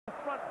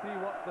three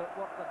worked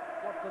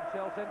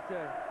themselves into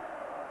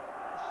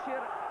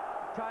sheer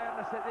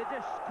tiredness that they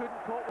just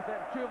couldn't cope with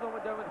it. Two of them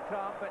went down with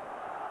cramp, but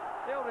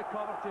they'll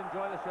recover to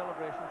enjoy the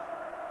celebrations.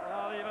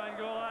 Well, Ivan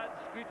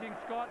Golat's greeting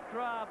Scott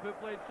Crabb, who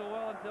played so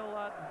well until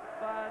that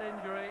bad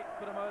injury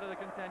put him out of the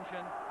contention.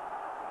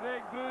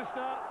 Craig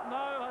Brewster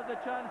now has the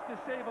chance to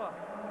savour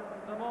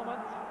the moment.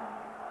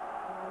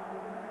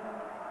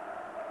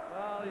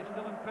 Well, he's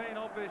still in pain,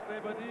 obviously,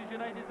 but these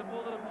United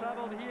supporters have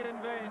travelled here in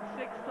vain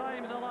 6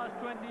 times in the last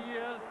 20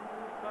 years.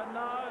 But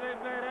now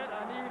they've made it,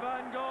 and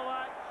Ivan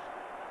Golat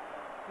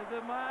is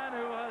the man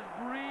who has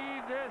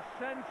breathed this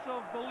sense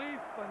of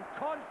belief and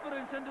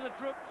confidence into the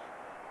troops.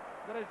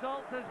 The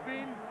result has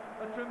been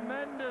a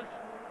tremendous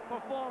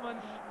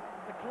performance,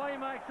 the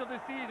climax of the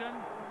season,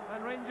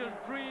 and Rangers'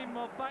 dream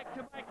of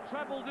back-to-back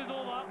trebles is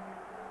over.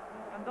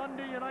 And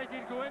Dundee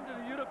United go into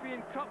the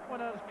European Cup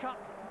Winners' Cup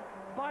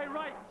by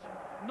right,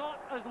 not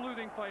as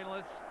losing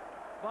finalists,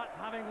 but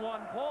having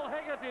won. Paul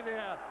Hegarty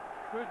there,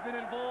 who's been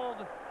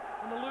involved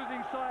in the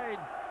losing side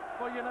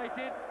for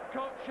United.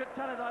 Coach at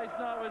Tannadice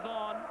now is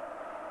on.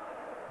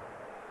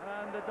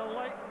 And the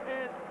delight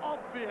is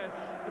obvious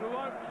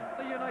throughout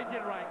the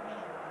United ranks.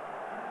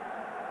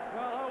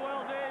 Well, how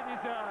well they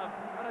deserve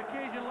an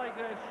occasion like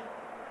this,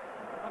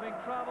 having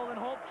travelled and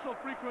hoped so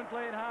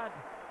frequently and had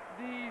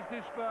these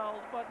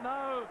dispelled. But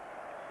now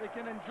they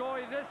can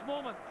enjoy this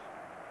moment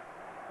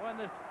when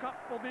the cup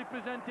will be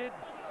presented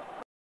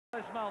by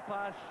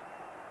Malpass.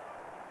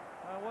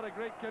 And what a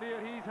great career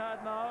he's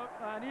had now.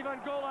 And Ivan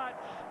Golat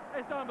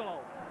is down below.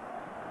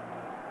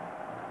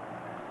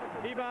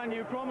 Ivan,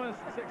 you promised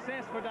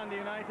success for Dundee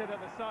United at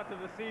the start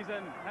of the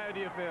season. How do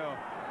you feel?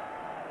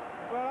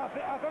 Well,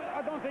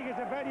 I don't think it's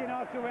a bad,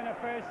 to win a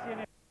first,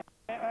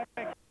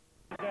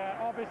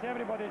 obviously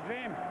everybody's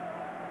dream.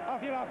 I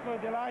feel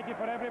absolutely delighted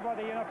for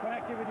everybody,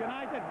 connected with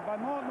United,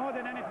 but more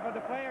than anything for the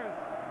players.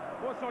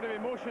 What sort of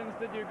emotions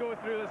did you go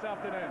through this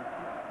afternoon?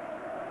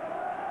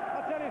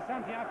 I'll tell you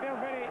something, I feel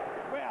very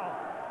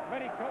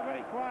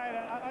quiet.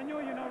 I knew,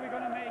 we're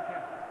going to make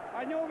it.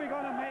 I knew we're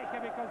going to make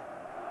it because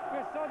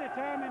we're so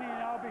determined,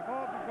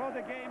 before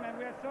the game, and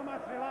we're so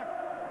much relaxed.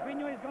 We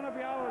knew it's going to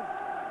be ours.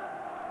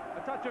 A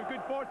touch of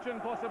good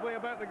fortune possibly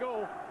about the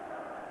goal.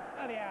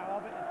 Well, yeah,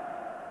 but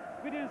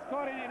we didn't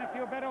score in a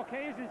few better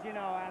occasions, and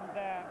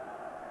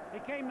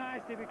it came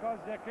nicely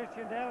because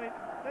Christian Daly,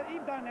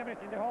 he's done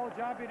everything, the whole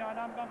job, and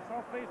I'm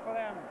so pleased for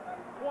them.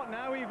 What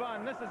now,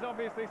 Ivan? This is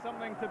obviously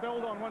something to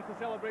build on once the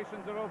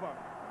celebrations are over.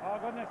 Oh,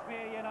 goodness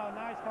me,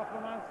 nice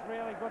couple of months,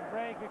 really good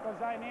break, because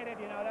I need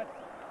it, that's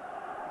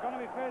going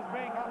to be first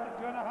break after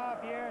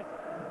 2.5 years.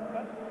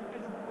 But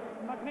it's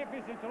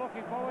magnificent to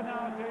looking forward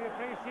now to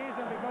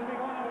pre-season, because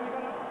we're going to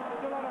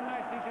do a lot of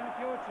nice things in the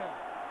future.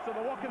 So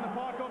the walk in the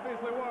park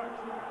obviously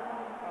works.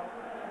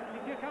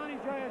 If you can't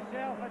enjoy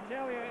yourself, I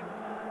tell you,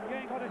 you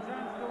ain't got a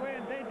chance to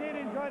win. They did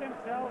enjoy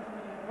themselves.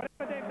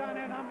 Whatever they've done,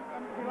 and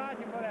I'm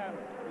delighted for them.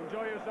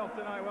 Enjoy yourself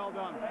tonight. Well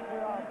done. Thank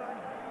you all.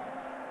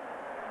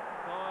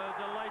 So a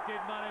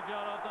delighted manager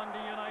of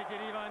Dundee United,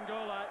 Ivan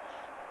Golat.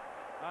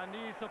 And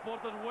these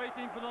supporters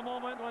waiting for the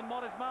moment when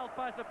Maurice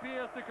Malpass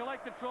appears to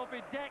collect the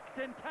trophy, decked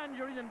in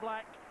tangerine and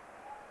black.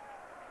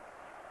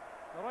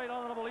 The Right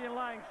Honourable Ian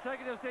Lang,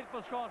 Secretary of State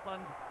for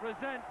Scotland,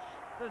 presents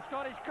the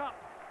Scottish Cup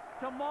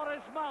to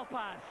Maurice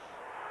Malpass.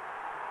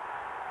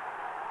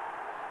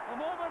 A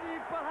moment he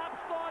perhaps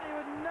thought he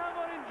would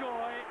never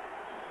enjoy.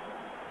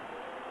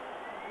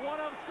 One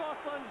of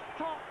Scotland's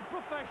top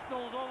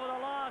professionals over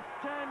the last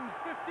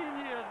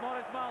 10-15 years,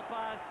 Maurice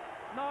Malpass,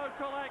 now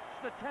collects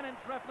the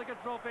Tennent's replica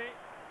trophy.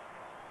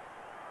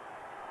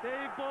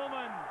 Dave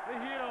Bowman, the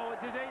hero,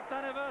 it's his 8th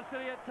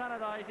anniversary at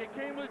Tannadice. He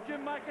came with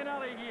Jim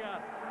McInally here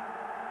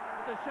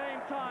at the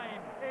same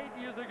time, 8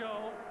 years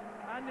ago.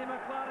 Andy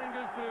McLaren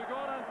goes through,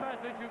 Gordon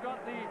Petric, who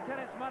got the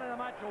Tennent's Man of the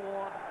Match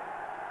award.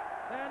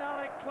 Then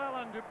Alec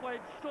Cleland, who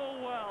played so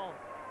well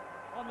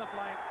on the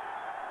flank.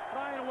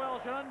 Brian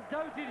Welsh, an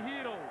undoubted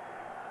hero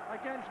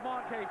against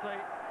Mark Haitley.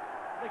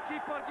 The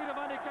keeper, Guido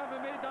van de Kamp,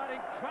 made that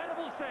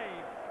incredible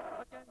save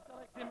against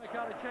Alexei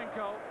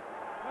Mikhalichenko.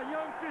 A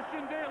young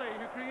Christian Daly,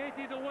 who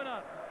created the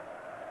winner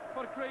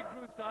for Craig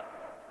Brewster.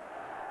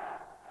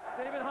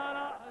 David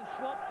Hanna has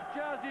swapped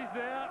jerseys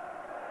there.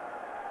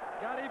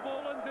 Gary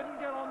Boland didn't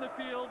get on the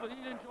field, but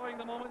he's enjoying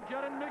the moment.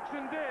 Jaron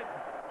Nixon did.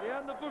 He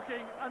earned the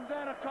booking and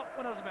then a Cup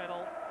Winners'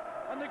 Medal.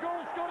 And the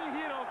goal-scoring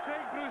hero,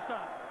 Craig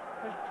Brewster,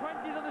 his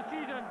 20th of the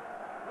season,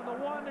 and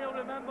the one he'll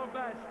remember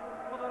best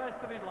for the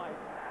rest of his life.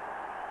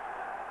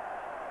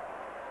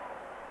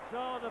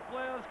 So the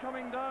players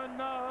coming down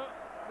now.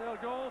 They'll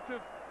go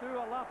to do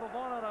a lap of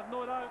honour, I've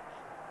no doubt,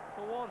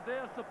 towards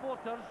their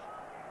supporters.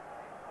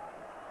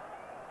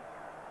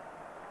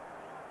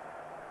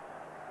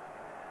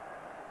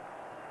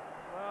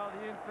 Well,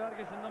 Ian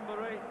Ferguson, number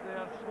 8, they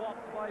are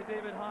swapped by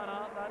David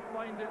Hanna. That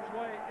finds its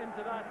way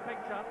into that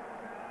picture.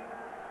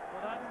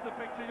 Well, that's the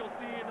picture you'll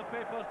see in the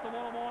papers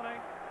tomorrow morning.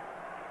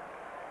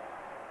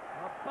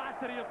 A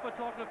battery of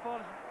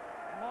photographers.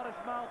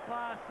 Maurice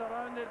Malpass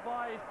surrounded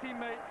by his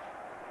teammates.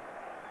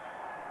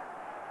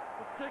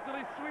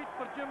 Particularly sweet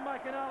for Jim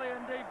McInally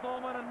and Dave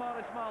Bowman and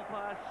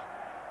Malpass.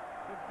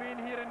 We've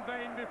been here in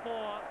vain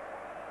before.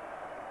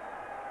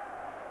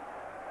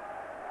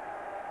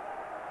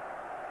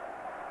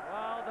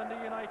 Well,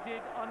 Dundee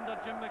United under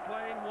Jim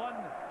McLean won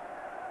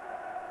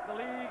the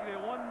league. They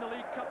won the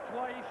League Cup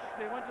twice.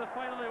 They went to the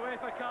final of the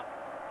UEFA Cup,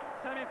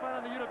 semi-final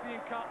of the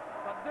European Cup.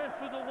 But this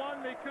was the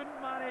one they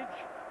couldn't manage,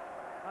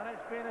 and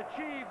it's been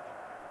achieved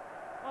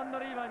under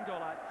Ivan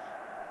Golac.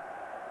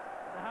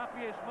 The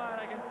happiest man,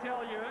 I can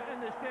tell you,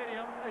 in the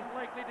stadium is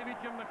likely to be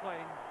Jim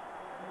McLean,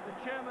 the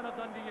chairman of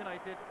Dundee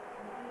United.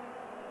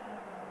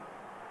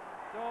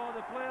 So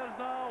the players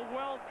now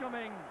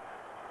welcoming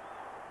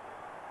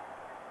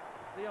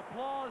the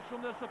applause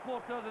from the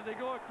supporters as they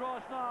go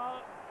across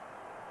now.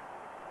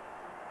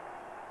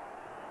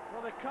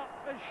 Well, the cup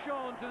is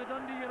shown to the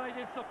Dundee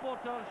United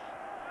supporters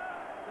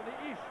to the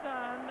East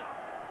Stand.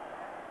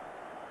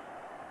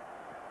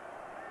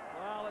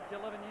 Well, it's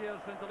 11 years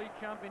since the league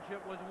championship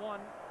was won.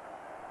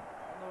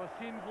 And there were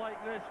scenes like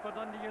this for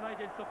Dundee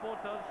United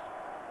supporters.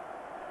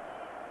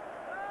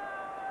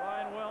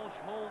 Brian Welsh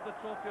holds the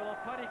trophy. Well,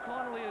 Paddy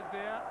Connolly is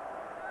there.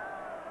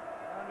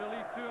 And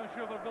relief too, I'm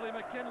sure, for Billy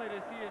McKinlay to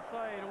see his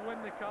side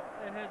win the cup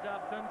in his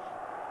absence.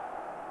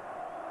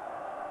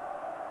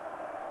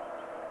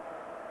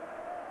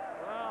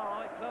 Well,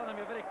 Alex Clellan,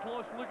 a very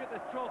close look at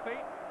the trophy.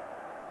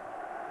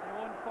 You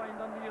won't find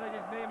Dundee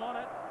United's name on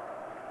it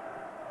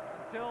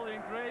until the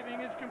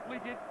engraving is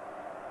completed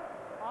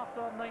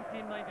after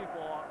 1994.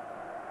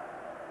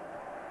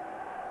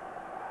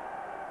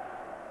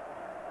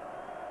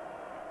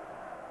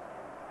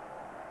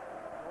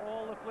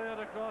 All the players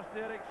across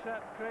there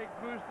except Craig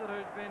Brewster,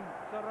 who's been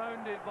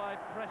surrounded by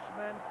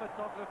pressmen,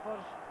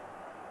 photographers.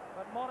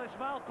 But Maurice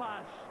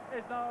Malpass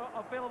is now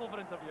available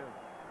for interview.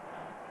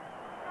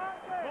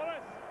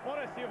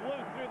 Maurice, you've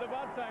lived through the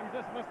bad times.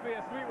 This must be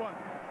a sweet one.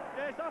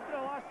 Yes, after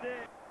the last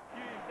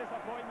few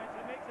disappointments,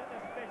 it makes it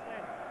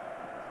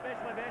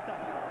especially better.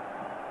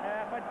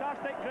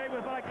 Fantastic crowd.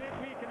 We've had a great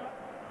week, and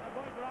the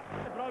boys were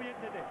absolutely brilliant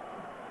today.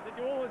 Did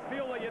you always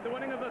feel that you had the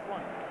winning of this one?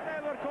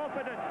 Yeah, we're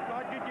confident. We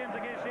had good games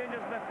against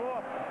Rangers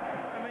before,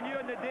 and we knew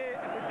on the day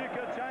if we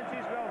took our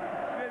chances, well,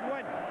 we'd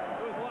win.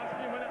 Those last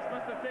few minutes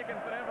must have taken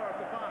forever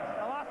to pass.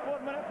 The last 4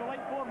 minutes were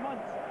like 4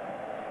 months.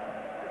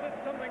 Is this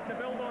something to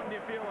build on,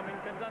 do you feel? I mean,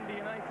 can Dundee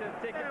United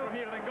take it from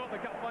here and got the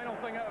cup final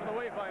thing out of the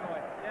way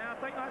finally? Yeah, I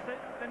think that's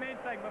the main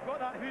thing. We've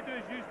got that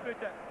who-do's use put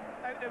it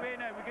out the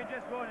way now. We can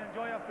just go and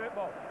enjoy our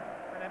football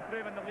and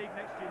improve in the league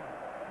next year.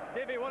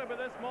 Davey, what about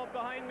this mob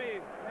behind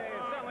me? They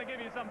certainly give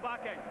you some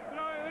backing.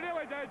 No, it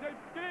really does. It's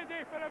a great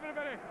day for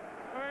everybody.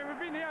 I mean, we've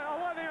been here, a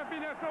lot of them have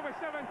been here probably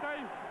 7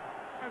 times.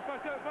 And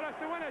for us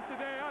to win it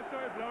today,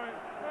 absolutely brilliant.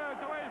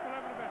 Delighted for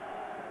everybody.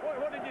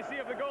 What did you see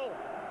of the goal?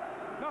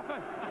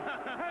 Nothing.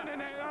 Hitting the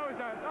net, that was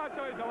it.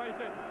 Absolutely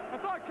delighted. I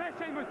thought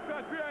Christian was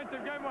put into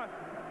game one.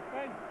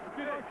 Then,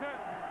 good on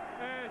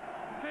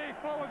Craig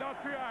followed up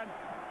put in.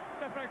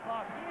 Different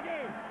class. Good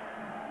game.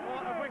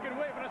 Well, if we can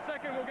wait for a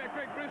second, we'll get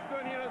Craig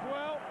Brewster in here as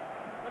well.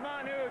 The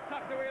man who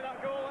tucked away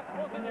that goal. It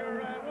wasn't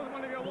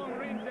one of your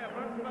long-range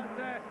efforts, but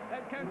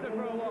it counted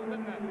for a lot,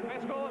 didn't it?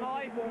 Best goal of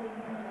my life.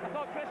 I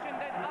thought Christian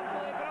did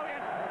absolutely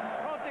brilliant.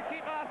 Robbed the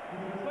keeper,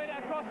 played it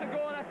across the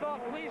goal, and I thought,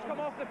 please come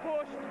off the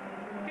post.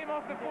 Came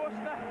off the post.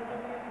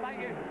 Thank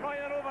you. Right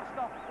over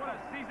stuff. What a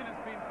season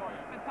it's been for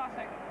you.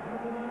 Fantastic.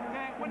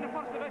 Won the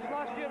first division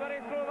last year with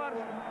Raith Rovers.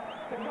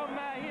 To come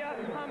here,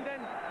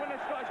 Hampden, win the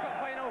Scottish Cup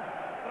final.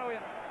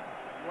 Brilliant.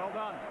 Well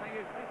done. Thank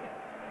you.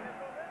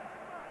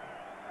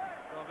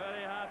 So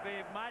very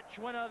happy match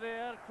winner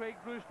there. Craig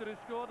Brewster has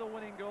scored the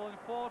winning goal in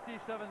 47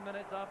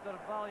 minutes after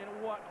valiant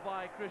work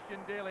by Christian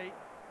Daly,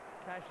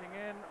 cashing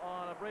in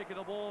on a break of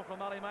the ball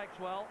from Ali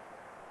Maxwell.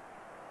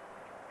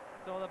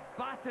 So the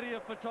battery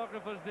of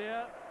photographers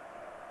there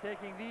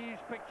taking these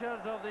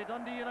pictures of the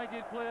Dundee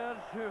United players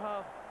who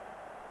have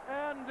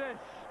earned this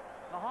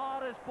the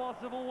hardest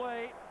possible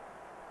way.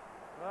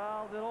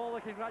 Well, they're all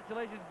the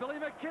congratulations. Billy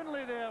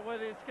McKinlay there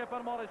with his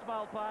skipper Maurice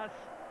Malpass.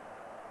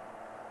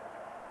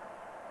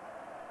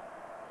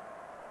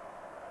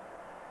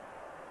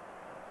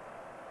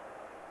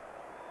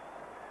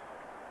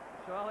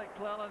 So Alec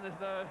Clellan has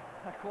now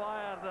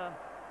acquired a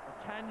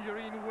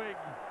tangerine wig.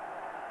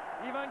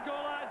 Ivan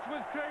Golac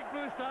with Craig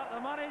Brewster,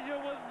 the manager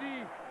was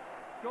the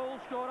goal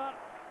scorer.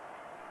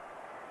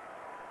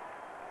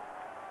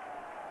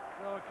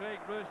 So Craig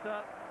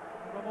Brewster,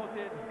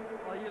 promoted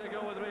a year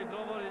ago with Raith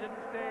Rovers, he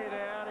didn't stay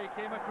there, he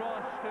came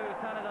across to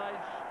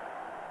Tannadice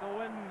to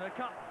win the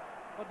cup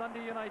for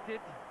Dundee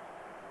United.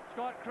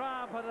 Scott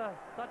Cramp had a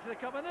touch of the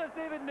cup, and there's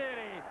David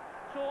Neary,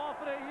 so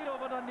often a hero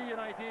for Dundee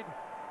United.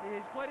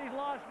 He's played his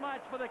last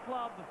match for the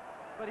club,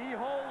 but he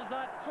holds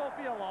that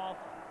trophy aloft,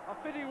 a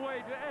fitting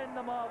way to end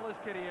the marvellous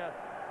career.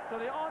 So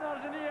the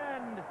honours in the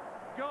end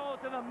go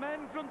to the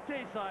men from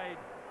Tayside.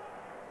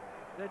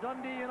 The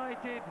Dundee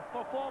United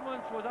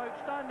performance was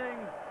outstanding,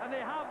 and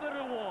they have the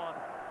reward.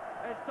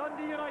 It's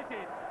Dundee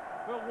United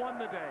who have won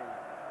the day.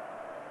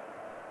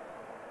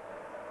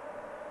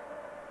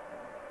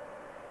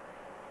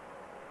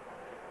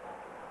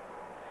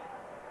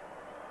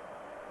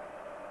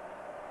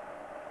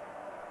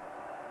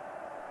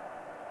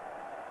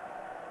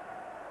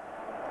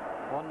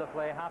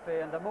 Wonderfully happy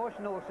and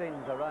emotional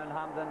scenes around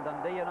Hampden.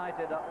 Dundee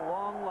United at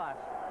long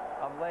last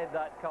have led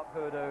that cup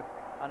hoodoo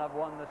and have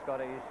won the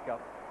Scottish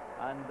Cup.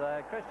 And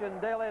Christian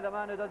Daly, the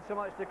man who did so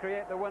much to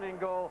create the winning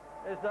goal,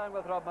 is down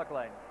with Rob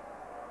McLean.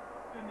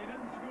 And you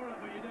didn't score it,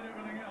 but you did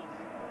everything else.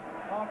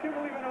 Oh, I couldn't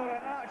believe it all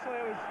right.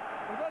 Actually,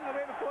 I was on the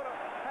way before it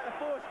hit the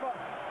post, but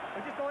I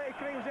just delighted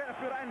Craig was there to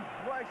put it in.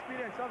 What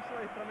experience,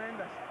 absolutely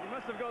tremendous. You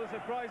must have got the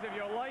surprise of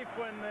your life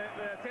when the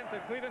attempted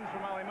clearance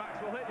from Ali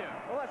Maxwell hit you.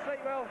 Well, that's right.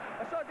 Well,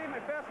 I saw Dave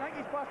McPherson. I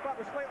think his pass back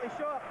was slightly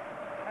short,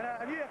 and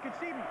I knew I could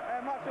see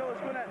Maxwell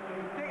was going to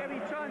take a wee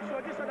chance, so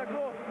I just had a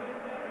go.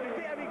 If you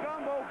take a wee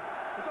gamble,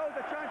 there's always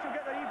a chance you'll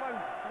get the rebound,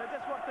 and it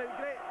just worked out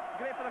great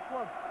for the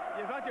club.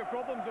 You've had your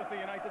problems with the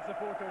United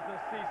supporters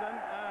this season.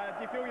 Do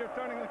you feel you're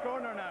turning the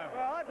corner now?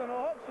 Well, I don't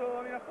know. I hope so.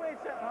 I mean, I played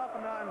centre half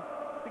and that, and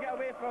to get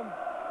away from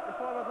the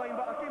forward line,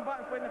 but I came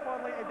back and played in the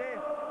forward line today,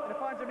 and the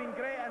fans have been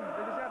great, and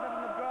they deserve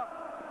everything they've got.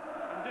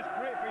 And just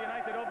great for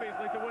United,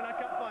 obviously, to win a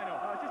cup final.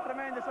 Oh, it's just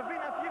tremendous. I've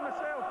been to a few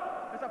myself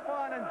as a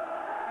fan, and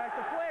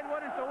to play and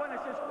win and to win,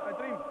 it's just a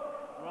dream.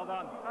 Well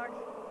done. Thanks.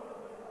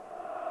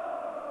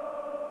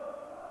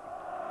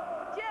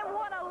 Jim,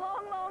 what a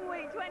long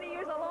week. 20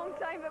 years a long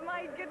time, but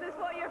my goodness,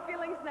 what are your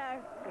feelings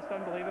now? It's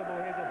unbelievable,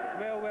 Hazel.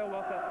 Well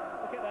worth it.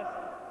 Look at this.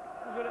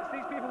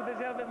 These people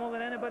deserve it more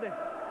than anybody.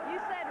 You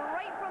said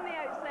right from the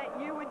outset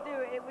you would do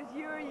it. It was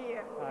your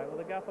year. Aye, well,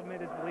 the gaffer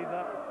made us believe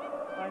that.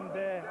 And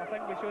I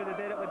think we showed the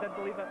day that we did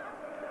believe it.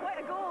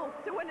 Quite a goal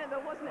to win it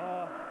though, wasn't it?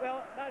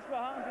 Well, that's what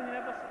happens when you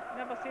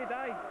never say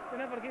die. We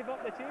never gave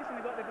up the chase and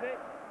we got the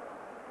break.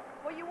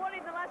 Well, you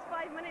worried the last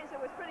 5 minutes.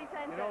 It was pretty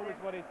tense. You're always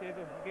worried,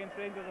 Hazel. Against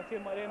Rangers, a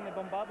team like them, they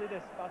bombarded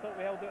us, but I thought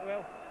we held it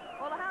well.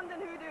 Well, the Hampden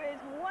hoodoo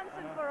is once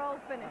and for all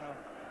finished.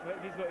 What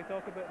have you got to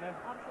talk about now?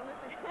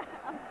 Absolutely.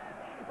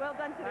 Well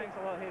done today. Thanks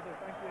a lot, Hazel.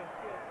 Thank you.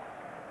 Cheers.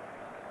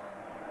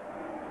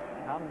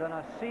 Hampden,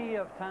 a sea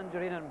of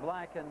tangerine and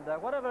black, and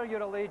whatever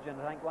your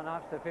allegiance, I think one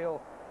has to feel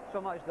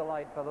so much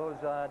delight for those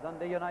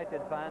Dundee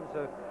United fans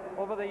who,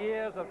 over the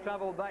years, have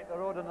travelled back the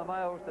road and the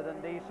miles to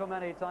Dundee so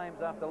many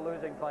times after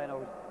losing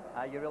finals.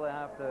 You really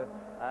have to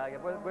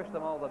wish them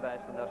all the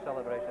best in their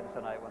celebrations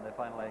tonight when they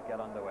finally get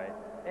underway.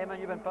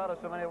 Eamon, you've been part of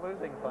so many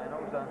losing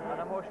finals.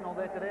 An emotional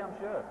day today, I'm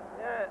sure.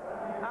 Yeah,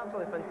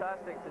 absolutely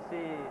fantastic to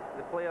see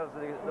the players,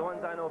 the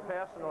ones I know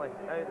personally,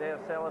 out there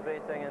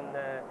celebrating, and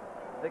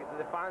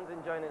the fans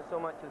enjoying it so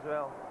much as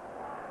well.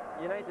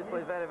 United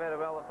played very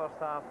well the first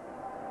half.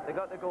 They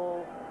got the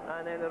goal,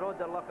 and then they rode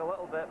their luck a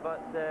little bit,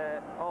 but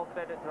all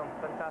credit to them.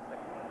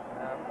 Fantastic.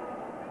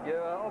 You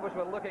always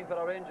were looking for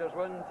a Rangers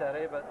win,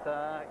 Terry, but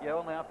you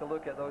only have to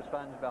look at those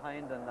fans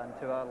behind and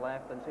to our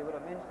left and see what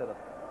it means to them.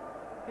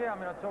 Yeah, I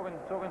mean, I'm talking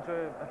to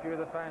a few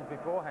of the fans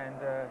beforehand,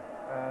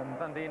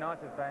 Dundee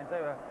United fans. They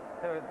were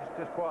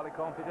just quietly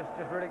confident,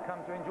 just really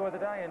come to enjoy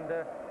the day, and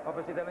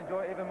obviously they'll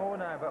enjoy it even more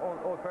now. But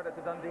all credit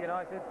to Dundee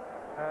United.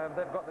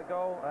 They've got the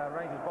goal.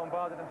 Rangers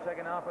bombarded them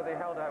second half, but they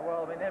held out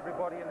well. I mean,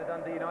 everybody in the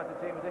Dundee United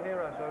team was a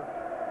hero. So,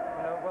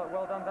 you know,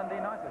 well done,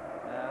 Dundee United.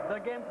 Their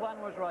game plan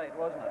was right,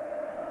 wasn't it?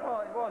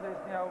 Well, it was.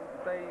 You know,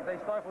 they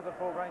stifled the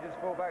Rangers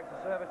fullbacks.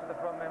 The service to the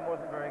front men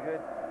wasn't very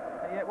good.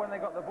 And yet, when they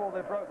got the ball,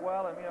 they broke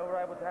well, and you know,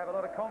 were able to have a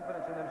lot of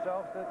confidence in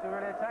themselves to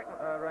really attack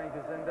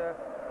Rangers. And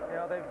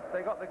you know, they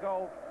got the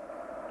goal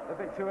a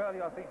bit too early,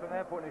 I think, from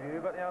their point of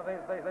view. But you know,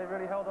 they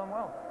really held on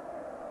well.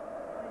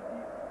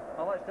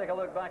 Well, let's take a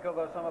look back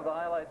over some of the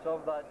highlights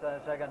of that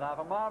second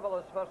half. A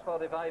marvellous first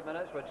 45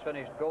 minutes, which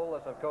finished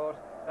goalless, of course.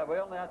 We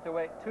only had to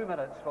wait 2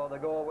 minutes for the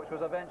goal, which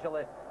was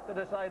eventually to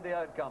decide the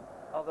outcome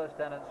of this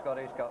 10th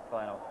Scottish Cup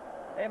final.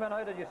 Eamon,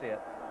 how did you see it?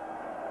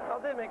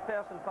 Well, Dave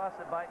McPherson passed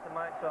it back to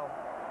Maxwell,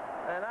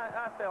 and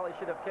I felt he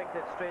should have kicked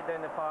it straight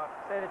down the park.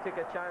 Instead, he took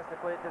a chance to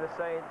play it to the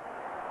side,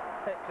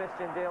 hit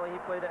Christian Daly, he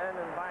played it in,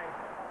 and bang,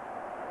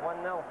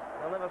 1-0.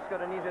 They'll never score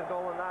an easier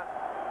goal than that.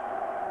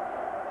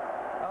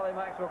 Ali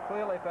Maxwell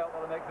clearly felt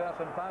that the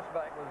McPherson pass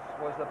back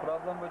was the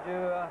problem. Would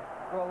you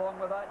go along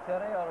with that,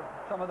 Terry, or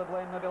some of the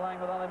blame maybe lying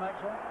with Ali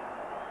Maxwell?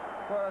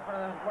 Well,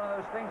 it's one of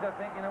those things, I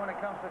think, you know, when it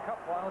comes to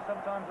cup finals,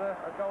 sometimes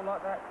a goal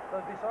like that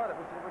does decide it,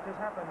 which has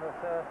happened.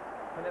 But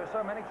when there were so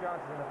many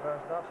chances in the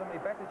first half, so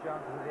many better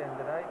chances at the end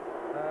of the day,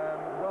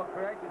 well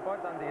created by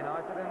Dundee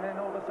United, and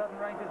then all of a sudden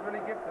Rangers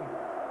really gift them.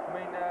 I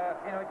mean,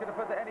 you know, he could have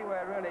put it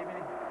anywhere really. I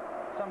mean,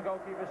 some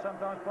goalkeepers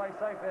sometimes play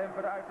safe there and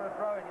put it out for a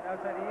throw-in, you know,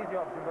 take the easy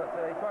option, but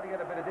he tried to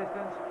get a bit of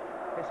distance.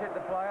 He's hit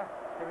the player.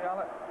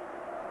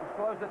 He's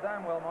closed it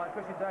down well, Mike.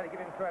 Christian Daly,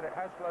 give him credit,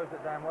 has closed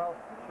it down well.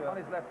 Sure. On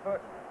his left foot.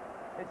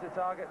 Hits the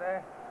target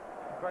there.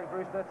 Craig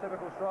Brewster,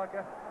 typical striker,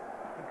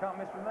 and can't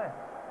miss from there.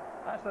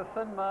 That's the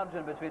thin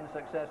margin between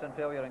success and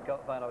failure in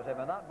cup finals.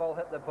 When that ball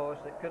hit the post,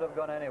 it could have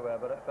gone anywhere,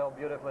 but it fell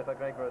beautifully for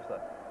Craig Brewster.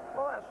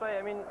 Well, that's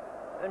right. I mean,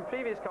 in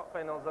previous cup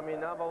finals, I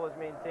mean, I've always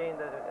maintained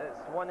that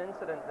it's one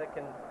incident that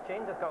can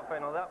change a cup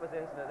final. That was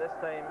the incident this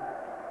time.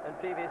 In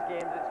previous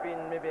games, it's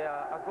been maybe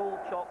a goal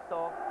chalked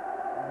off.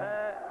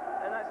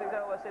 And that's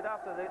exactly what I said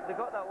after. They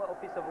got that little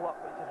piece of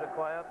luck which is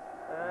required,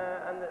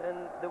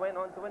 and they went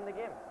on to win the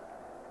game.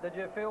 Did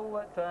you feel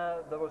that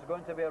there was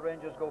going to be a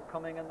Rangers goal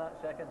coming in that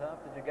second half?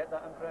 Did you get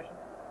that impression?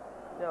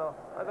 No,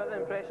 I got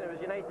the impression it was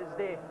United's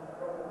day,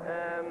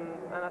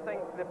 and I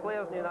think the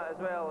players knew that as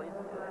well.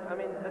 I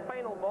mean, the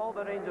final ball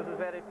by Rangers was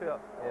very poor.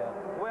 Yeah.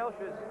 Welsh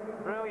was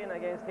brilliant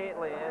against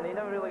Hateley, and he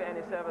never really got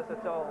any service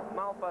at all.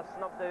 Malpas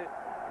snubbed out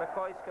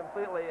McCoy's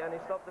completely, and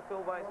he stopped the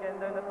fullbacks getting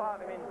down the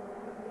park. I mean,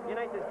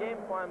 United's game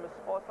plan was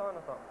spot on,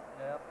 I thought.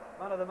 Yeah.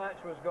 Man of the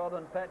match was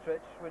Gordon Petric.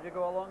 Would you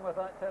go along with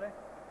that, Terry?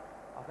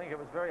 I think it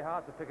was very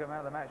hard to pick him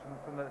out of the match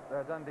from the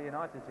Dundee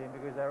United team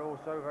because they're all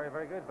so very,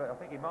 very good. But I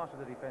think he mastered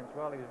the defence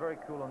well. He was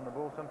very cool on the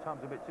ball,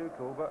 sometimes a bit too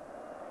cool, but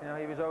you know,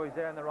 he was always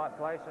there in the right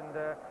place, and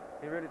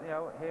he really, you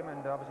know, him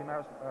and obviously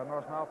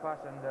Maurice Malpas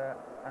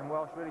and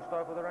Welsh really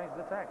stifled the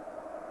Rangers' attack.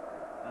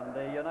 And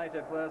the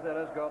United players, there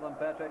is Gordon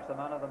Petric, the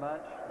man of the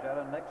match.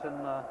 Jaron Nixon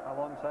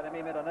alongside him.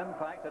 He made an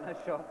impact in his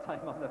short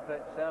time on the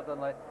pitch,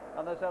 certainly.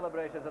 And the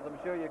celebrations, as I'm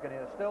sure you can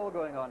hear, still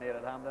going on here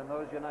at Hampden.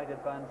 Those United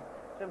fans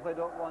simply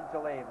don't want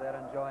to leave. They're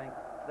enjoying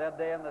their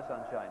day in the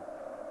sunshine.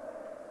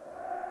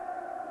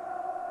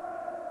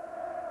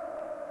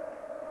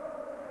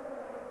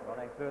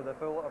 Running through the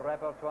full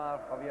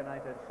repertoire of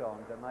United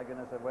songs, and my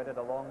goodness, I've waited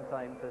a long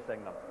time to sing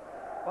them.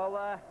 Well,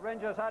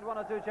 Rangers had one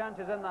or two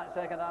chances in that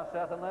second half,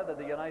 certainly.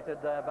 The United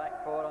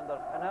back four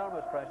under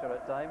enormous pressure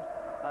at times,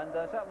 and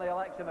certainly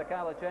Alexei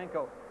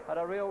Mikhailichenko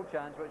had a real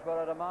chance, which were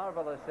a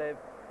marvellous save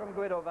from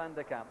Guido van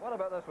de Kamp. What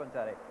about this one,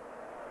 Terry?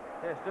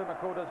 Yeah, Stu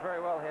McCall does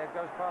very well here.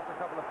 Goes past a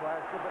couple of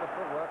players, good bit of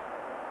footwork.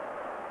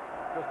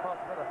 Goes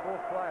past about the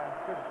fourth player.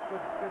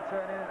 Good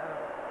turn in. And,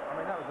 I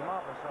mean, that was a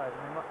marvellous save. I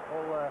mean,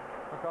 all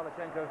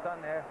Mikhailichenko's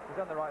done there. He's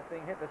done the right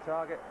thing, hit the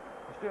target.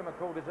 Stuart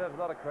McCall deserves a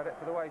lot of credit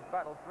for the way he's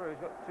battled through.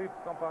 He's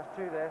gone past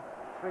two there,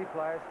 three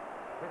players.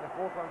 I think the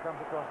fourth one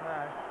comes across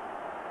now.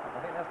 I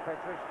think that's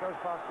Petric. Goes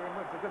past him,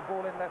 whips a good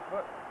ball in left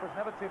foot. Puts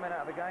another 2 men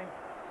out of the game.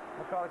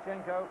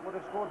 Mikhailichenko would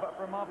have scored but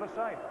for a marvellous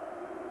save.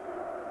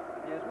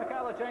 Yes,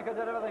 Mikhailichenko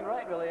did everything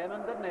right, really,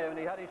 didn't he? And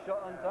he had his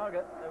shot on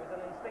target. It was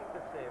an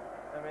instinctive save.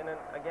 I mean, and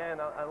again,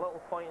 a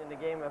little point in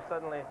the game where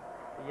suddenly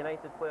the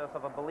United players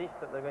have a belief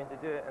that they're going to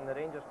do it, and the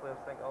Rangers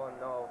players think, oh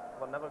no,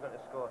 we're never going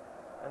to score.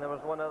 And there was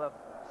one other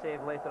save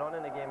later on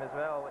in the game as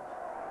well, which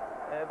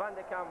Van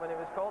de Kamp, when he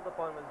was called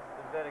upon, was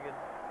very good.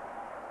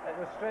 It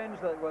was strange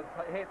that with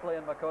Hateley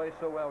and McCoy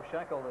so well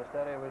shackled, as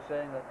Terry was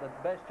saying, that the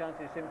best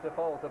chances seemed to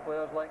fall to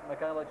players like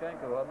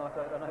Mikhailichenko, who are not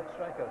out-and-out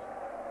strikers.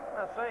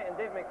 That's right, and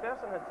Dave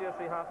McPherson had 2 or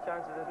 3 half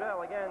chances as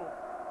well. Again,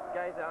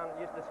 guys that aren't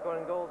used to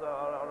scoring goals or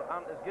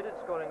aren't as good at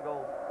scoring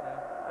goals.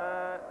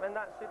 Yeah. And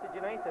that suited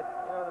United.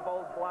 You know, the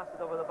ball's blasted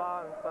over the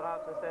bar, and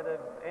perhaps instead of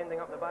ending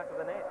up the back of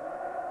the net.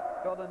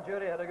 Gordon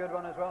Jury had a good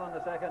one as well in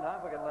the second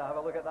half. We can have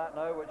a look at that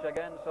now, which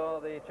again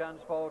saw the chance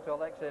fall to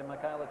Alexei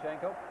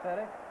Mikhailichenko.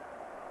 Terry?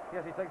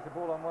 Yes, he takes the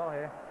ball on well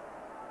here.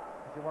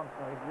 He's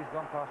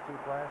gone past 2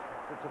 players,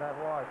 slips it out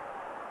wide.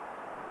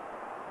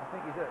 I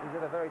think he's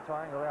at a very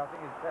tight angle there. I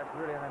think that's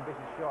really an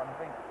ambitious shot, and I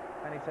think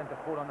any centre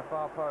forward on the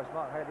far post,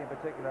 Mark Hateley in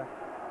particular,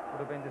 would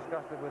have been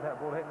disgusted with that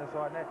ball hitting the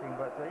side netting.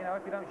 But you know,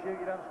 if you don't shoot,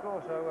 you don't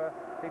score. So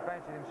he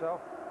fancied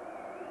himself.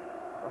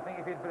 I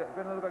think if he'd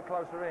been a little bit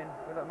closer in,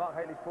 Mark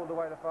Hateley's pulled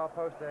away the far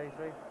post there, you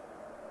see.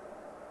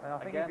 And I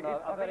think again,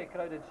 a very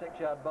crowded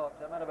 6-yard box.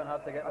 It might have been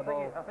hard to get the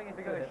ball. I think if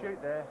you're going to shoot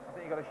there, I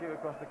think you've got to shoot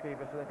across the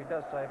keeper, so if he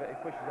does save it, he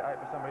pushes it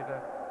out for somebody to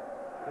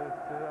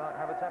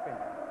have a tap in.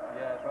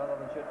 Yes, rather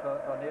than shoot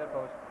for near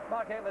post.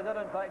 Mark Hateley did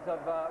in fact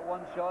have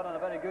one shot, and a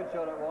very good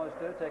shot it was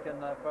too,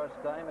 taken first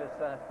time. His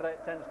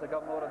threat tends to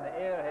come more in the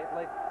air,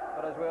 Hateley,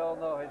 but as we all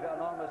know, he's got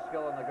enormous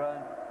skill on the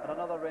ground, and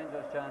another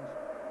Rangers chance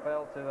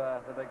fell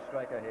to the big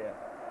striker here.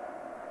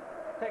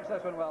 Takes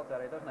this one well,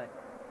 Terry, doesn't he?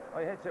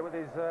 Well, he hits it with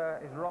his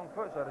wrong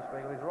foot, so to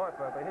speak, with his right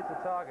foot, but he hits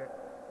the target.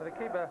 So the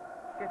keeper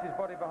gets his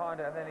body behind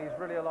it, and then he's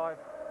really alive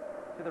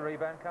to the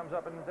rebound, comes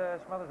up and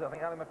smothers it. I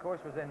think Ali McCoy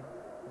was in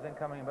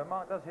coming in, but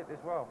Mark does hit this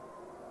well.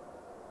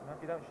 You know,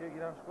 if you don't shoot, you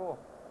don't score.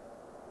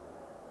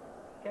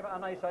 Came at a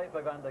nice height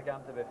for Van de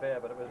Kamp, to be fair,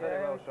 but it was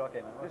very well struck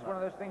him. Just one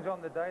of those things on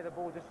the day, the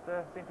ball just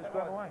seemed to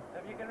squirm away.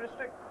 If you can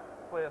restrict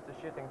players to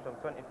shooting from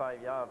 25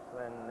 yards,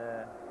 then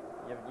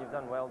you've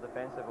done well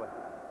defensively.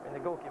 I mean,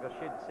 the goalkeeper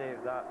should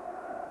save that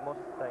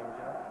most times,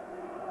 you know.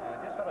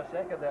 Just for a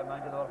second there,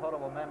 mind you, there were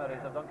horrible memories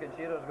of Duncan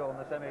Shearer's goal in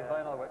the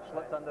semi-final, which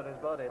slipped under his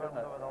body, didn't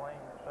it? Over the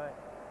line, that's right.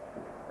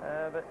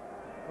 But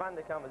Van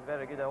de Kamp was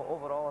very good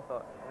overall, I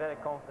thought. Very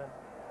confident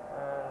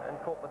and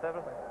coped with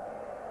everything.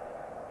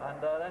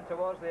 And then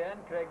towards the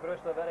end, Craig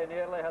Brewster very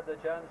nearly had the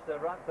chance to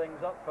wrap things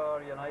up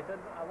for United.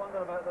 I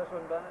wonder about this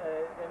one,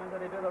 Eamon,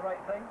 did he do the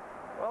right thing?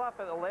 Well, I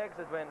thought the legs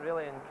had went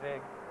really in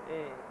Craig.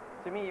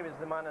 To me, he was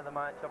the man of the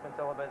match up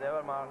until about the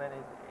hour mark, and then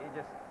he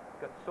just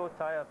got so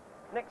tired.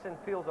 Nixon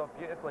peels off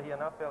beautifully here,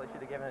 and I felt he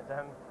should have given it to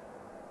him.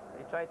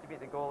 He tried to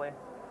beat the goalie,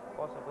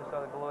 possibly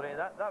saw the glory.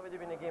 That would have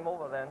been the game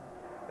over then,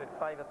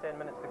 about 5 or 10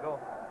 minutes to go.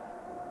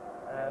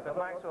 But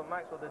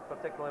Maxwell did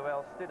particularly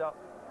well, stood up.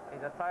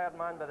 He's a tired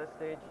man by this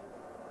stage.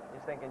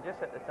 He's thinking, just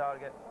hit the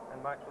target,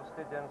 and Maxwell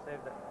stood there and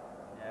saved it.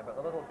 Yeah, but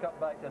the little cut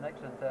back to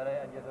Nixon,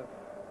 Terry, and you'd have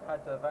had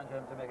to venture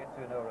him to make it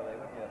 2-0, really,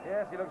 wouldn't you?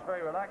 Yes, he looks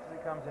very relaxed as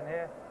he comes in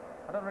here.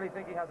 I don't really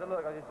think he has a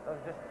look. I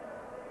just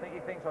think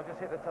he thinks I'll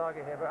just hit the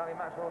target here, but Ali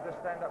Maxwell will just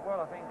stand up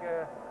well. I think,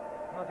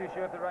 I'm not too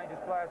sure if the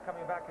Rangers players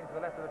coming back into the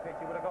left of the pitch,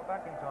 he would have got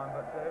back in time,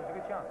 but it was a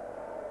good chance.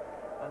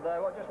 And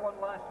just one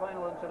last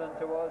final incident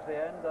towards the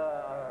end,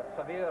 a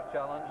severe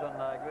challenge on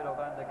Guido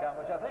van de Kamp,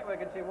 which I think we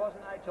can see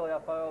wasn't actually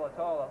a foul at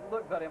all. It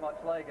looked very much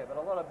like it,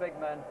 but a lot of big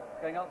men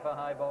going up for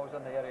high balls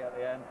in the area at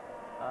the end,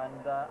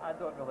 and I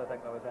don't really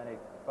think there was any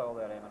foul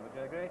there, Eamon. Would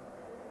you agree?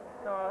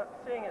 No,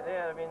 seeing it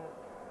there, I mean,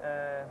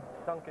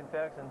 Duncan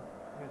Ferguson,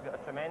 who's got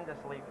a tremendous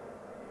leap,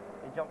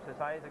 he jumps as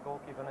high as a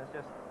goalkeeper, and it's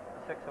just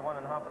 6 of one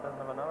and a half a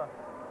dozen of another.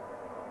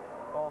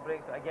 Ball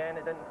breaks, but again,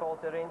 it didn't fall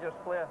to a Rangers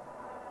player.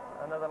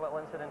 Another little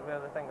incident where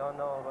they think, oh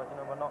no, but,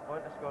 we're not going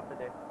to score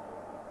today.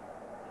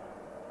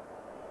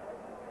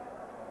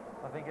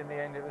 I think in the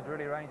end it was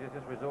really Rangers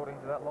just resorting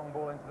to that long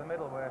ball into the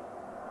middle, where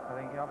I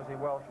think obviously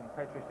Welsh and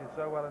Petric did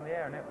so well in the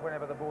air, and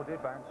whenever the ball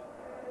did bounce,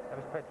 it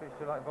was Petric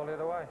to volley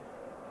it away.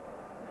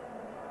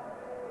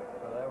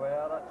 So there we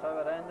are, that's how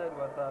it ended,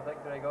 with a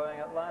victory going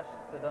at last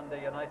to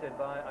Dundee United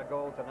by a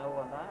 1-0,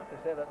 and I have to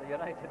say that the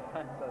United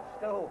fans are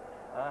still,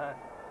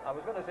 I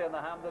was going to say on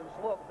the Hampden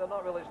slopes, they're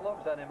not really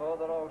slopes anymore,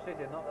 they're all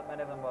seated, not that many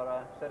of them were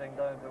sitting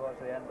down towards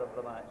the end of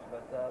the match,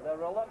 but they're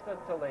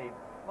reluctant to leave.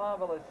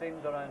 Marvellous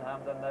scenes around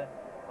Hampden,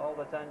 all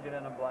the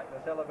tangerine and black,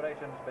 the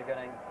celebrations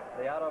beginning,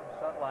 the Arabs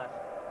at last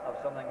have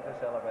something to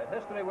celebrate.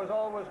 History was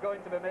always going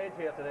to be made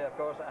here today, of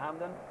course, at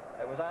Hampden.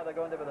 It was either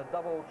going to be the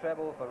double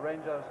treble for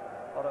Rangers,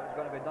 or it was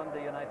going to be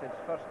Dundee United's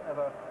first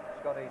ever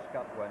Scottish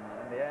Cup win.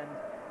 In the end,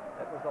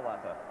 it was the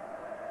latter.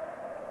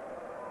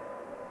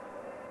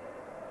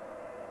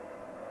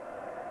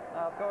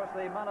 Now, of course,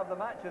 the man of the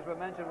match, as we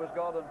mentioned, was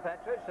Gordon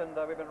Petric, and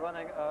we've been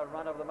running our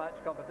man of the match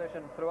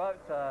competition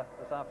throughout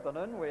this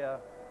afternoon. We're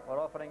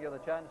offering you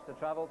the chance to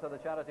travel to the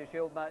Charity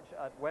Shield match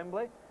at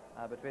Wembley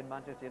between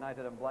Manchester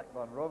United and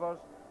Blackburn Rovers,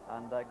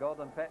 and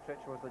Gordon Petric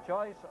was the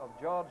choice of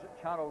George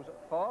Charles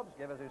Forbes.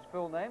 Give us his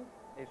full name.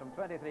 He's from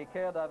 23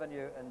 Caird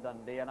Avenue in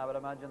Dundee, and I would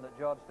imagine that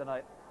George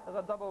tonight has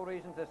a double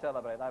reason to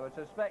celebrate. I would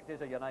suspect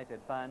he's a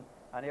United fan,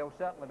 and he'll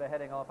certainly be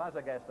heading off as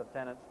a guest of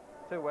tenants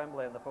to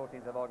Wembley on the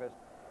 14th of August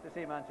to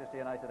see Manchester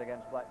United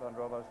against Blackburn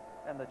Rovers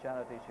in the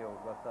Charity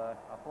Shield, with a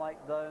flight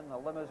down, a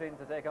limousine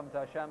to take him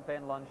to a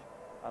champagne lunch,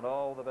 and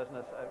all the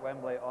business at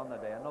Wembley on the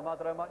day. And no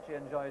matter how much he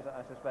enjoys it,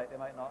 I suspect he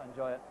might not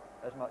enjoy it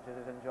as much as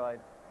he's enjoyed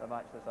the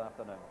match this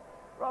afternoon.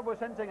 Rob was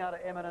hinting at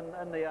it, Eamon,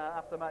 in the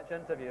after-match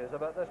interviews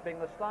about this being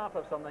the start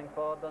of something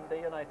for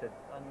Dundee United,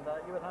 and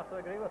you would have to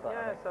agree with that.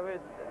 Yes, I would.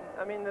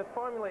 I mean, they've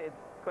formulated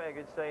quite a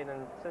good side,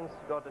 and since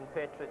Gordon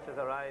Petric has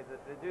arrived,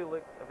 they do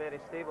look a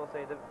very stable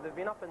side. They've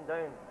been up and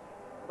down,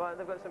 but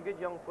they've got some good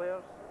young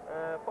players,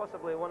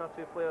 possibly 1 or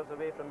 2 players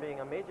away from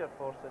being a major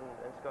force in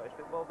Scottish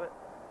football, but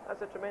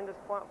that's a tremendous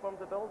platform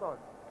to build on.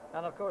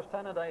 And of course,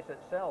 Tannadice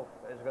itself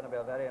is going to be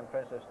a very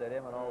impressive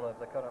stadium, and all of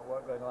the current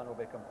work going on will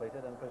be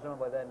completed, and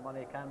presumably then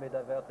money can be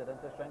diverted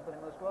into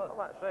strengthening the squad.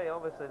 Well, that's right.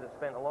 Obviously, they've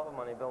spent a lot of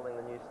money building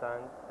the new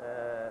stand.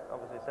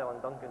 Obviously, selling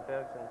Duncan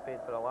Ferguson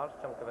paid for a large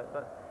chunk of it,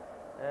 but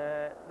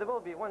there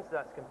will be, once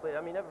that's complete,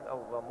 I mean,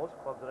 well, most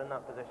clubs are in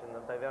that position.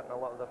 They're diverting a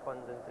lot of their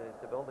funds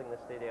into building the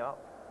stadium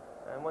up.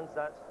 And once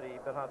that's free,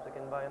 perhaps they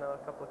can buy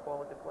another couple of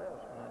quality players.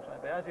 That's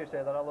right. But as you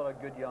say, there are a lot of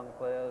good young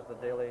players, the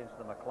Dailies,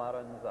 the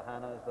McLarens, the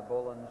Hannahs, the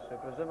Bolans,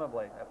 who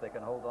presumably, if they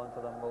can hold on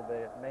to them, will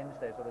be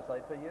mainstays of the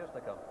side for years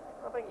to come.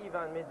 I think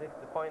Ivan made the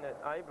point at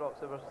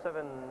Ibrox. There were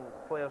 7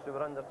 players who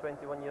were under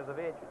 21 years of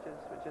age,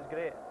 which is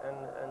great.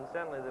 And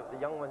certainly the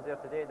young ones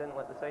there today didn't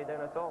let the side down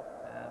at all.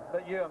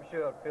 But you, I'm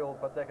sure, feel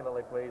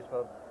particularly pleased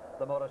for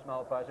the Maurice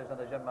Malpasses and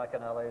the Jim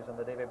McAnallys and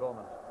the Davy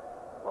Bowmans.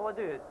 Well, I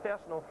do.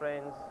 Personal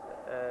friends,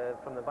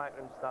 from the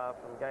backroom staff,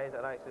 from guys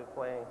that are actually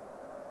playing,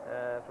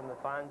 from the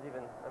fans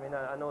even. I mean,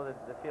 I know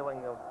the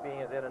feeling of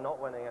being there and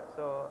not winning it.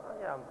 So,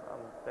 yeah,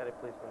 I'm very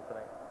pleased with them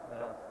tonight.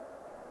 Yeah.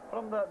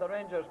 From the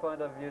Rangers'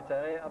 point of view,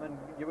 Terry, I mean,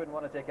 you wouldn't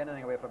want to take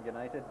anything away from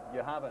United.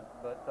 You haven't.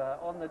 But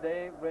on the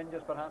day,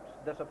 Rangers perhaps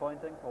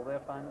disappointing. Will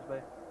their fans be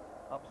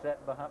upset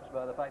perhaps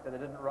by the fact that they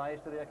didn't rise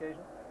to the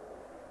occasion?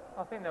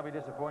 I think they'll be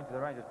disappointed.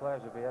 The Rangers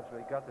players will be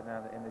absolutely gutted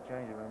now in the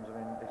changing rooms. I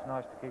mean, it's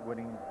nice to keep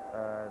winning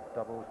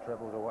doubles,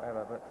 trebles, or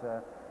whatever,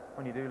 but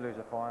when you do lose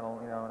a final,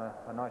 you know, on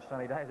a nice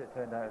sunny day as it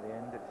turned out at the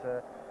end,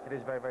 it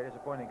is very, very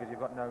disappointing, because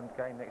you've got no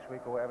game next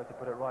week or whatever to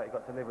put it right. You've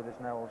got to live with this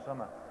now all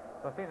summer.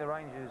 So I think the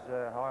Rangers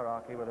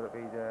hierarchy, whether it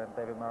be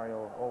David Murray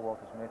or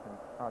Walter Smith and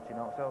Archie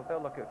Knox,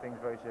 they'll look at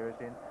things very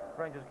seriously, and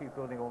Rangers keep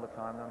building all the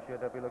time, and I'm sure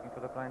they'll be looking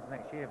for the plans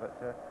next year. But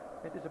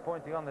it's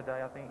disappointing on the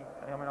day. I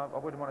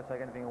wouldn't want to take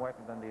anything away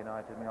from Dundee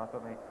United. I mean, I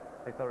thought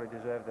they thoroughly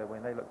deserved their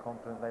win. They looked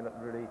confident. They looked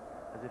really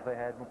as if they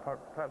had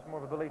perhaps more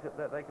of a belief that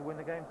they could win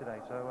the game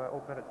today. So all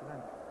credit to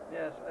them.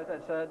 Yes,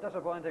 it's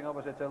disappointing,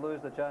 obviously, to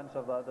lose the chance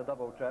of the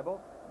double treble.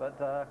 But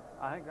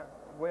I think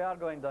we are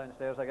going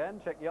downstairs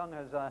again. Chick Young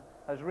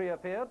has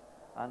reappeared,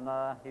 and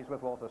he's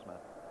with Walter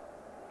Smith.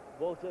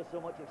 Walter, so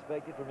much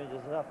expected from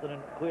Rangers this afternoon,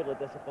 clearly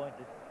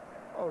disappointed.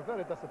 I was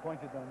very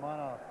disappointed in the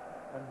manner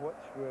in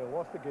which we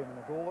lost the game and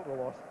the goal that we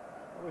lost.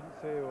 I wouldn't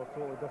say we were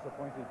totally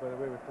disappointed by the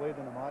way we played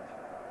in the match.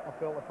 I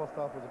felt the first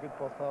half was a good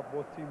first half,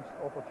 both teams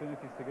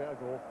opportunities to get a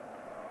goal.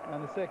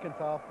 And the second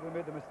half, we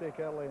made the mistake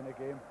early in the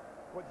game,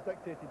 which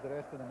dictated the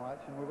rest of the match,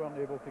 and we weren't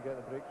able to get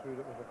the breakthrough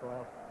that was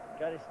required.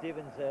 Gary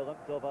Stevens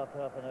limped off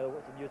after half an hour.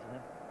 What's the news on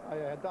him?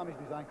 I damaged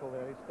his ankle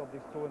there. He stubbed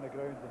his toe in the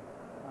ground,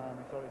 and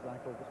he hurt his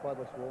ankle. It's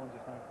badly swollen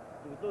just now.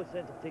 There was no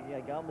sense of taking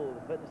a gamble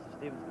with the fitness of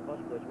Stevens in the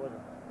first place, was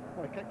there?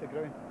 No, he kicked the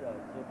ground. Yeah,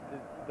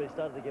 but he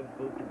started the game in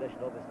full condition,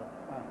 obviously.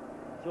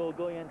 So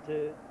going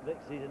into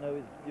next season now,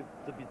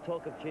 there'll be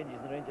talk of changes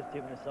in the Rangers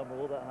team in the summer.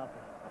 Will that happen?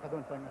 I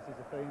don't think this is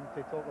the time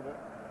to talk about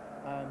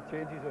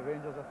changes at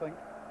Rangers. I think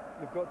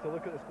you've got to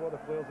look at the squad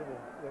of players that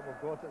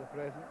we've got at the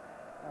present.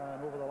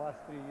 And over the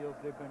last 3 years,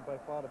 they've been by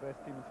far the best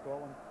team in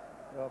Scotland.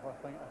 I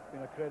think it's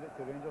been a credit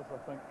to Rangers. I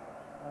think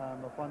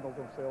they've handled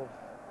themselves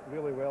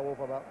really well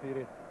over that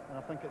period. And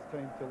I think it's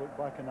time to look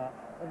back on that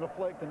and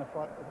reflect on the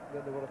fact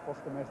that they were the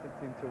first domestic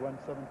team to win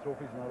 7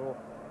 trophies in a row.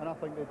 And I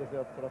think they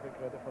deserve terrific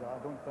credit for that.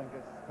 I don't think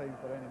it's time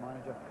for any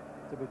manager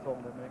to be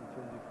talking about making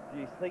changes.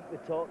 Do you think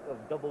the talk of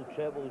double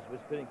trebles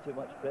was putting too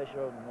much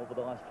pressure on them over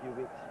the last few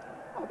weeks?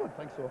 I don't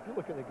think so. If you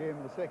look at the game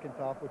in the second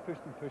half, we pushed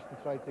and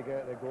tried to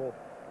get the goal.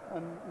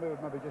 And we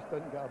maybe just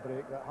didn't get a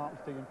break. That happens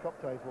to you in cup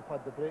ties. We've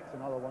had the breaks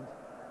in other ones.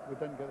 We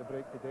didn't get the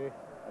break today.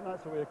 And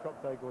that's the way a cup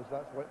tie goes.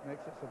 That's what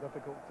makes it so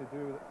difficult to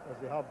do, as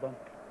they have done,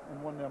 and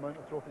won the amount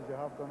of trophies they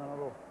have done in a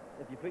row.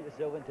 If you put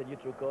yourself into a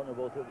neutral corner,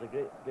 Walter, it was a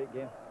great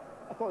game.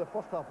 I thought the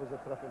first half was a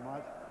terrific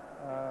match.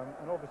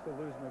 And obviously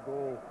losing the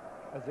goal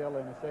as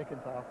early in the second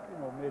half,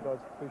 made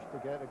us push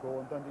to get a goal,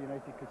 and Dundee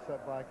United could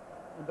sit back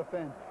and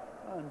defend.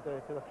 And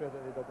to their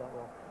credit, they did that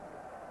well.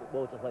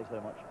 Walter, thanks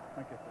very much.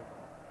 Thank you.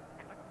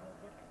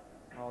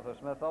 Walter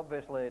Smith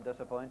obviously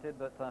disappointed,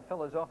 but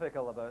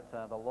philosophical about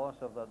the loss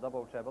of the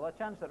double treble. A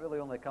chance that really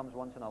only comes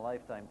once in a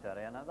lifetime,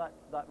 Terry, and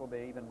that will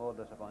be even more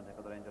disappointing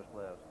for the Rangers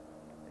players.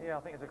 Yeah,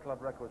 I think it's a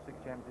club record, 6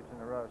 championships in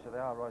a row, so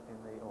they are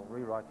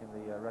rewriting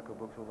the record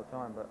books all the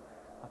time. But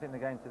I think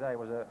the game today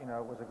was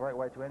a great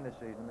way to end the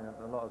season. I mean,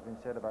 a lot has been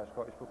said about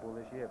Scottish football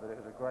this year, but it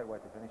was a great way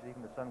to finish.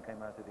 Even the sun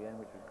came out at the end,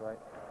 which was great.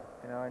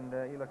 And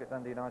you look at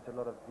Dundee United, a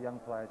lot of young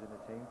players in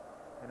the team.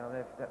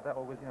 That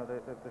always,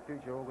 the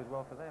future augurs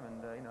well for them,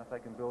 and if they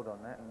can build on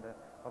that, and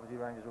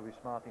obviously Rangers will be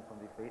smarting from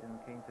defeat and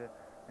keen to,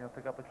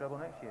 pick up the treble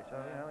next year. So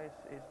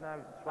it's now.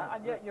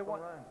 And yet you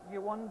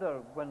wonder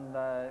when,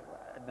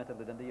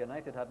 admittedly, Dundee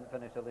United hadn't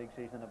finished the league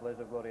season in a blaze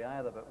of glory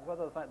either, but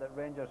whether the fact that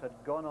Rangers had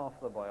gone off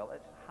the boil,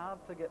 it's hard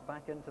to get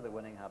back into the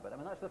winning habit. I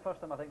mean, that's the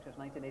first time I think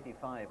since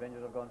 1985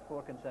 Rangers have gone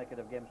 4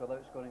 consecutive games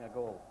without scoring a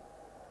goal.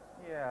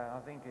 Yeah, I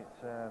think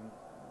it's.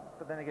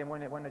 But then again, when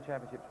the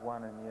championship's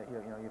won and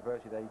you're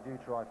virtually there, you do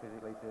try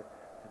physically to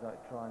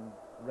try and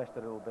rest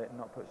a little bit and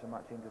not put so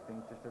much into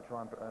things, just to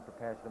try and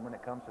prepare so that when it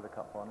comes to the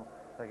cup final,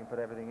 they can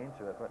put everything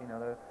into it. But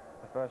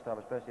the first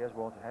half, especially as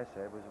Walter has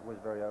said, was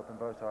very open.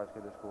 Both sides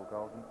could have scored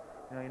goals,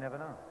 and you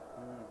never know.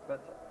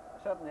 But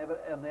certainly,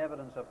 in the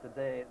evidence of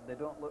today, they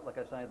don't look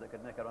like a side that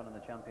could make a run in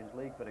the Champions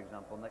League, for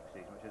example, next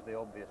season, which is the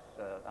obvious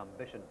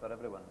ambition for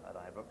everyone at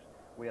Ibrox.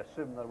 We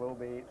assume there will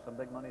be some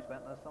big money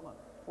spent this summer.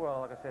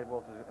 Well, like I said,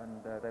 Walter and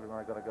David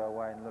Murray got to go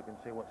away and look and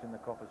see what's in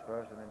the coffers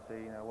first, and then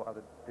see what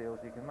other deals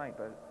you can make.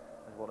 But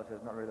as Walter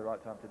says, not really the right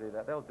time to do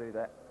that. They'll do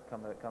that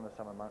come the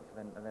summer months,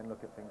 and then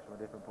look at things from a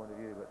different point of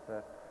view.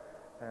 But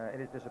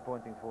it is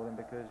disappointing for them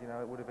because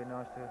it would have been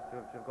nice to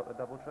have got the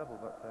double treble,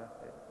 but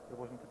it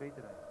wasn't to be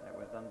today. It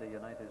was Dundee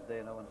United's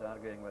day. No one's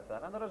arguing with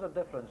that. And there is a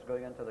difference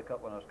going into the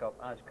Cup Winners' Cup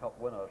as Cup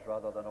winners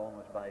rather than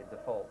almost by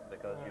default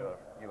because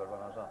you were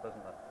runners-up,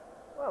 isn't there?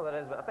 Well, there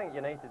is, but I think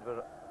United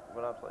were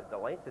absolutely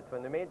delighted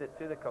when they made it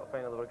to the cup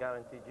final. They were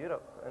guaranteed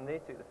Europe, and they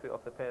took the foot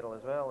off the pedal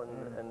as well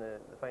in the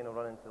final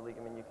run into the league.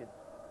 I mean, you could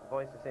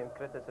voice the same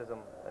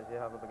criticism as you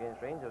have against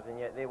Rangers, and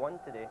yet they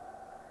won today.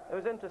 It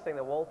was interesting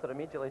that Walter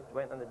immediately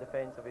went on the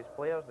defence of his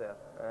players there,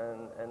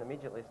 and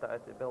immediately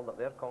started to build up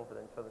their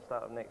confidence for the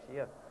start of next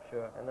year.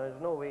 Sure. And there's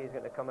no way he's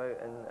going to come out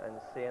and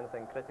say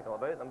anything critical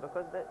about them,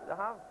 because they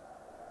have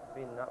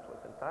been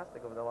absolutely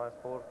fantastic over the last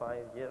 4 or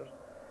 5 years.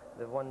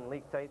 They've won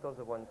league titles,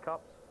 they've won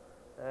cups.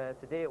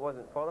 Today it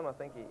wasn't for them. I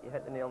think he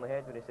hit the nail on the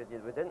head when he said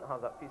we didn't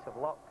have that piece of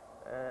luck,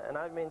 and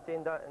I've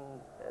maintained that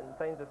in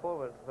times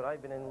before where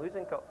I've been in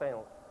losing cup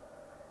finals,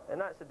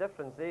 and that's the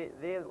difference.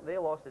 They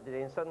lost it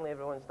today, and suddenly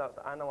everyone starts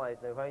to analyse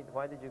now.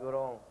 Why did you go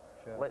wrong?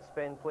 Sure. Let's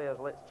spend players,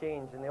 let's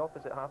change, and the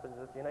opposite happens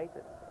with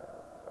United.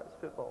 That's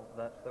football.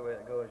 That's the way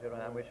it goes, you're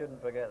right. And we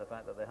shouldn't forget the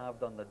fact that they have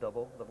done the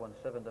double. They've won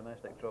 7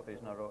 domestic trophies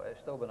in a row. It's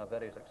still been a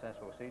very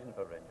successful season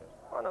for Rangers.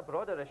 On a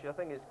broader issue, I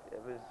think it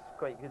was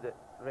quite good that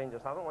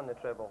Rangers haven't won the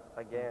treble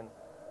again.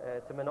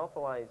 To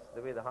monopolise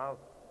the way they have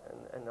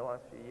in the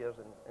last few years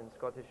in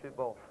Scottish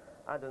football,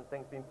 I don't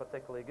think it's been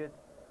particularly good.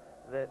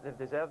 They've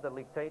deserved their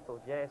league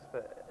titles, yes,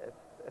 but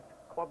if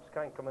clubs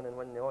can't come in and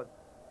win the odd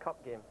cup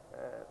game,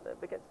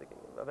 it begins to get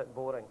a bit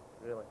boring,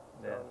 really.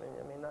 Yes. So,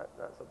 I mean that's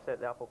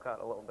upset the apple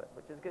cart a little bit,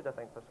 which is good, I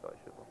think, for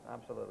Scottish football.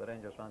 Absolutely,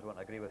 Rangers fans won't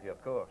agree with you,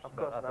 of course. Of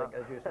course but I think,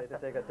 as you say,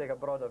 to take a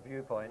broader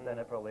viewpoint, then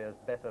it probably is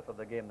better for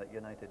the game that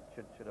United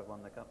should have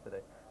won the cup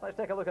today. Let's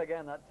take a look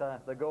again at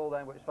the goal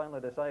then, which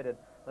finally decided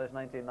this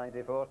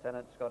 1994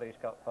 Tennant Scottish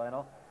Cup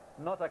final.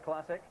 Not a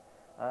classic.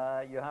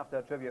 You have to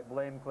attribute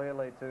blame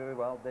clearly to,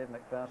 well, Dave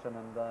McPherson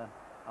and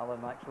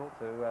Alan Maxwell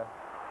to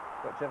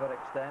whichever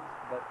extent,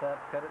 but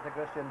credit to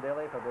Christian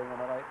Daly for being in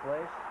the right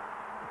place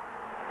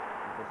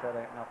and for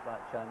setting up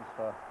that chance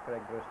for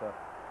Craig Brewster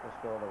to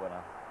score the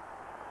winner.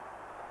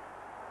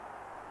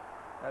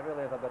 It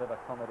really is a bit of a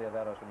comedy of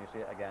errors when you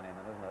see it again,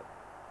 Eamon, isn't it?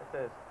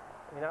 It is.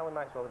 I mean, Alan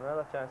Maxwell had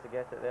another chance to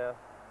get it there.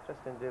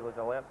 Christian Daly's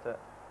left it.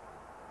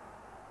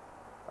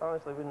 I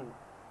honestly wouldn't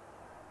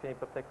pay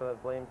particular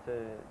blame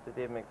to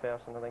Dave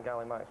McPherson. I think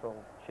Alan Maxwell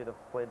should have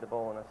played the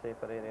ball in a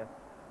safer area.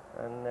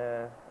 And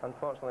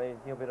unfortunately,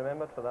 he'll be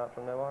remembered for that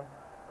from now on.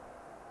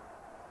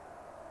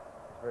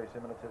 It's very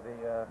similar to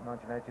the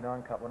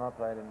 1989 Cup when I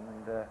played,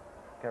 and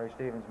Gary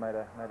Stevens made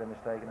a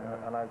mistake and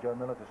allowed Joe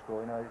Miller to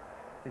score. You know,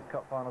 these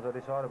cup finals are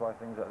decided by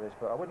things like this.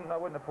 But I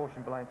wouldn't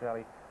apportion blame to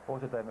Ali or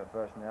to Dave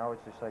McPherson. I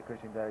would just say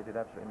Christian Daly did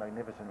absolutely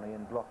magnificently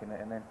in blocking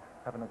it and then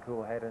having a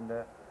cool head and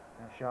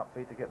sharp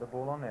feet to get the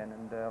ball on there.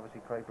 And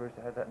obviously Craig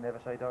Brewster had that never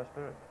say die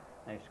spirit.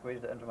 He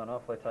squeezed it into an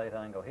awfully tight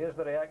angle. Here's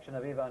the reaction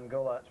of Ivan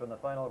Golats when the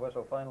final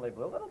whistle finally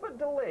blew. A little bit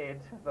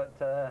delayed,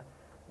 but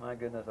my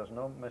goodness, there's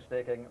no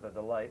mistaking the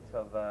delight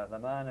of the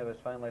man who has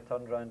finally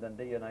turned round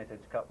Dundee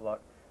United's cup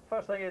luck.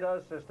 First thing he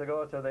does is to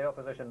go to the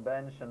opposition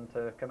bench and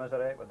to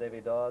commiserate with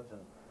Davy Dodds and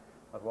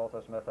with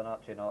Walter Smith and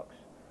Archie Knox.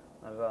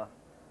 There's a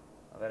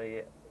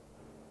very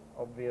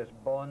obvious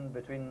bond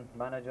between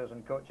managers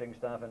and coaching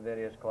staff in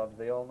various clubs.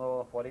 They all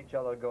know what each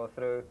other go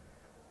through,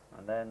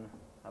 and then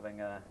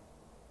having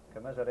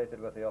commiserated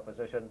with the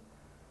opposition,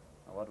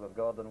 a word with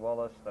Gordon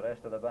Wallace, the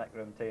rest of the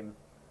backroom team,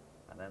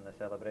 and then the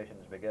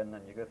celebrations begin,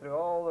 and you go through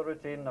all the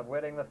routine of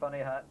wearing the funny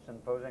hats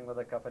and posing with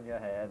the cup in your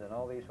head and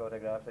all these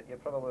photographs that you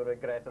probably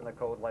regret in the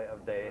cold light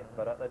of day,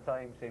 but at the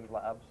time seems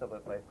like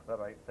absolutely the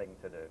right thing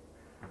to do.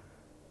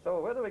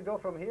 So where do we go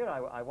from here,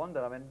 I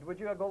wonder? I mean, would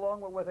you go along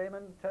with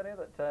Eamon, Terry,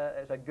 that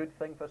it's a good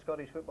thing for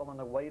Scottish football in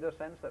the wider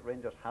sense that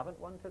Rangers haven't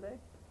won today?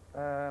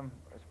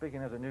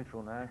 Speaking as a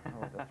neutral now,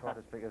 I'll try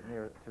to speak as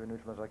near to a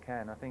neutral as I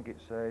can. I think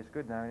it's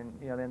good now. And,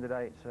 you know, at the end of the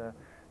day, it's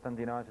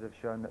Dundee United have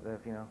shown that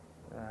they've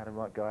had a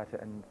right go at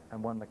it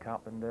and won the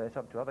cup, and it's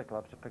up to other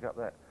clubs to pick up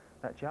that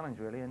challenge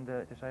really, and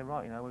to say,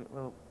 right,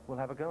 we'll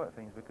have a go at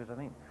things, because I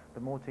think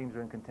the more teams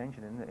are in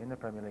contention in the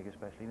Premier League,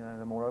 especially,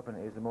 the more open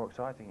it is, the more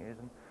exciting it is,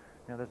 and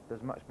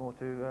there's much more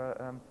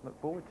to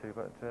look forward to.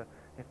 But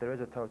if there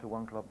is a total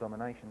one club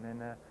domination,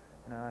 then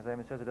as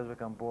Eamon says, it does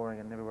become boring,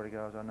 and everybody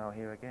goes, oh no,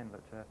 here again.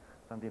 But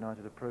Dundee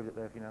United have proved that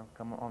they've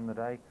come on the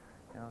day.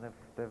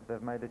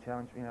 They've made the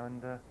challenge,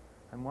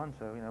 and won.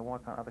 So why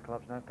can't other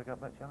clubs now pick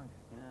up that challenge?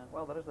 Yeah,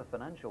 well, there is the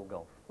financial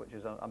gulf, which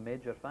is a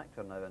major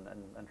factor now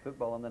in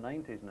football in the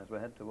 90s, and as we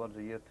head towards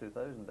the year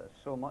 2000,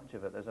 so much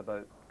of it is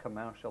about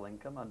commercial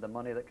income and the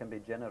money that can be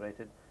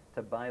generated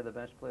to buy the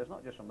best players,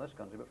 not just from this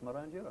country but from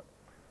around Europe.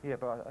 Yeah,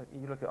 but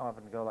you look at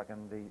Ivan Golak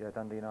and the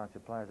Dundee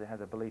United players, they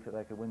had a belief that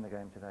they could win the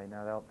game today.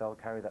 Now they'll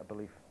carry that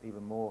belief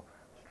even more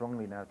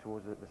strongly now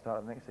towards the start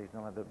of next season.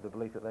 They'll have the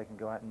belief that they can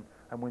go out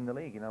and win the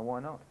league. Why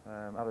not?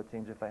 Other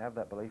teams, if they have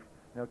that belief,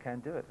 can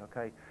do it.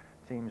 Okay,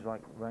 teams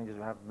like Rangers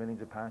will have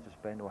millions of pounds to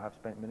spend, or have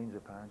spent millions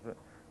of pounds, but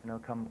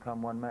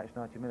come one match,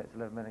 90 minutes,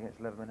 11 men against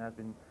 11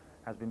 men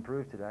has been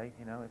proved today.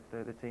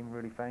 If the team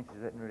really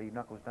fancies it and really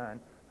knuckles down,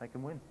 they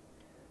can win.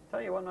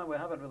 Tell you one man we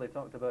haven't really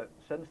talked about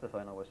since the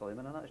final whistle,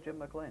 Eamon, and that's Jim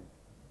McLean.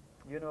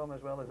 You know him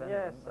as well as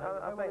anyone. Yes,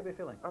 How will he be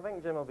feeling? I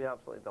think Jim will be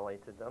absolutely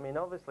delighted. I mean,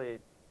 obviously,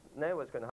 now what's going to